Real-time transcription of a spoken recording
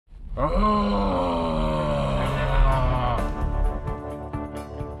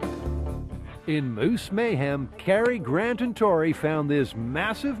In Moose Mayhem, Kari Grant and Tori found this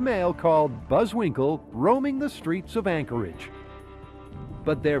massive male called Buzzwinkle roaming the streets of Anchorage.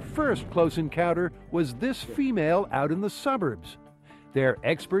 But their first close encounter was this female out in the suburbs. Their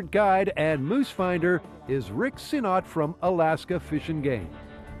expert guide and moose finder is Rick Sinnott from Alaska Fish and Game.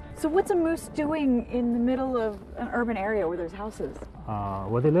 So what's a moose doing in the middle of an urban area where there's houses?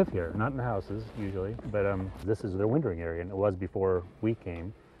 Well, they live here, not in the houses usually, but this is their wintering area, and it was before we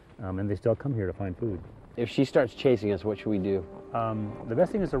came, and they still come here to find food. If she starts chasing us, what should we do? The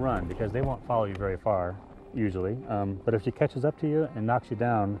best thing is to run, because they won't follow you very far, usually. But if she catches up to you and knocks you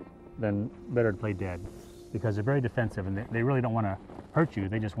down, then better to play dead, because they're very defensive, and they really don't want to hurt you.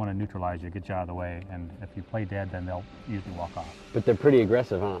 They just want to neutralize you, get you out of the way, and if you play dead, then they'll usually walk off. But they're pretty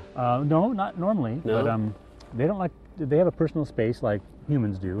aggressive, huh? No, not normally. No? But they don't like. They have a personal space like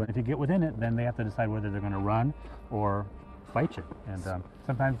humans do. And if you get within it, then they have to decide whether they're going to run or fight you. And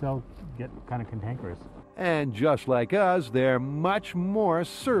sometimes they'll get kind of cantankerous. And just like us, they're much more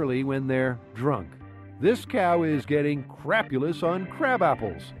surly when they're drunk. This cow is getting crapulous on crab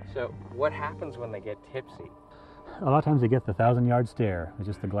apples. So what happens when they get tipsy? A lot of times they get the 1,000-yard stare. It's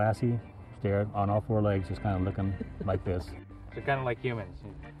just the glassy stare on all four legs, just kind of looking like this. So kind of like humans.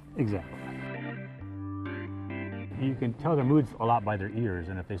 Exactly. You can tell their moods a lot by their ears,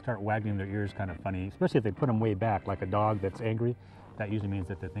 and if they start wagging their ears kind of funny, especially if they put them way back like a dog that's angry, that usually means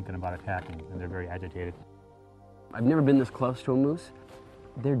that they're thinking about attacking and they're very agitated. I've never been this close to a moose.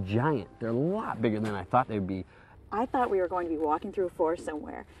 They're giant. They're a lot bigger than I thought they'd be. I thought we were going to be walking through a forest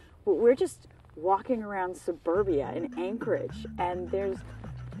somewhere, but we're just walking around suburbia in Anchorage, and there's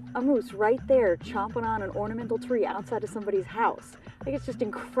a moose right there chomping on an ornamental tree outside of somebody's house. I think it's just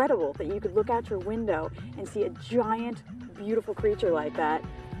incredible that you could look out your window and see a giant, beautiful creature like that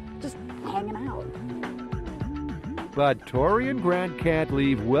just hanging out. But Tori and Grant can't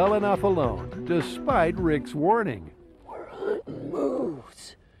leave well enough alone, despite Rick's warning. We're hunting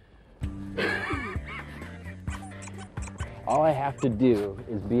moose. All I have to do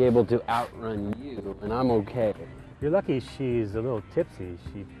is be able to outrun you, and I'm okay. You're lucky she's a little tipsy.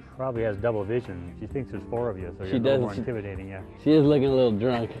 She probably has double vision. She thinks there's four of you, so you're a little more intimidating, yeah. She is looking a little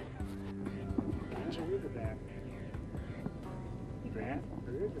drunk.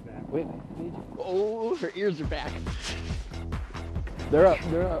 Wait, oh, her ears are back. They're up,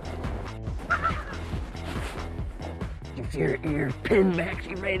 they're up. You see her ears pinned back,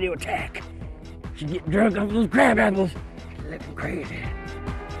 she's ready to attack. She's getting drunk off those crab apples. She's looking crazy.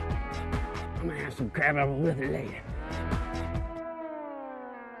 I'm gonna have some crab apples with her later.